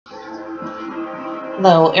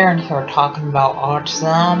Hello, Aaron here talking about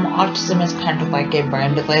autism. Autism is kind of like a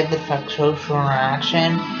brain delay that affects social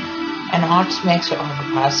interaction, and autism makes it hard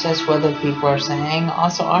to process what other people are saying.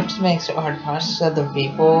 Also, autism makes it hard to process other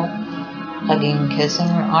people hugging and kissing.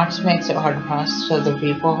 Autism makes it hard to process other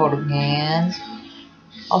people holding hands.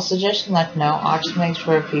 Also, just to let you know, autism makes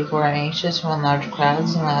where people are anxious when large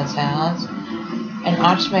crowds and loud sounds. And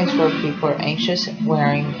autism makes where people are anxious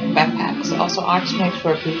wearing backpacks. Also, autism makes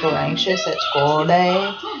where people are anxious at school all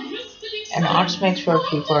day. And autism makes where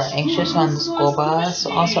people are anxious on the school bus.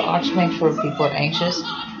 Also, autism makes where people are anxious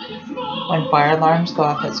when fire alarms go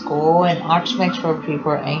off at school. And autism makes where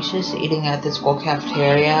people are anxious eating at the school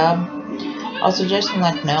cafeteria. Also, just to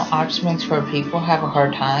let you know, autism makes where people have a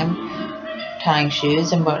hard time tying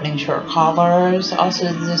shoes and buttoning shirt collars.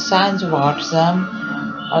 Also, the signs of autism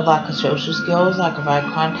are lack of social skills, lack of eye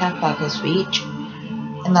contact, lack of speech,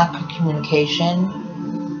 and lack of communication.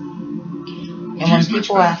 And when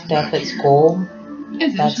people act up at school,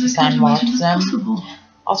 that's a sign of autism.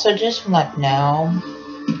 Also, just to let you know,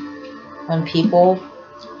 when people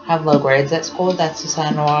have low grades at school, that's a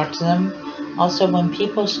sign of autism. Also, when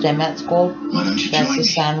people stim at school, that's a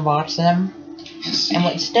sign of autism. And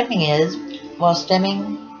what stimming is, well,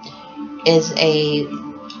 stimming is a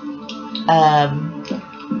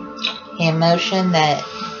hand motion that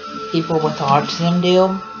people with autism do,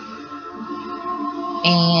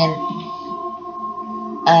 and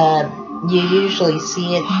you usually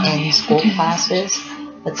see it in school classes,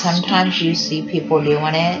 but sometimes you see people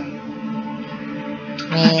doing it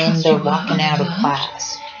when they're walking out of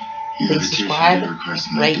class. Please subscribe,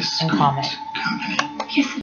 rate, and comment.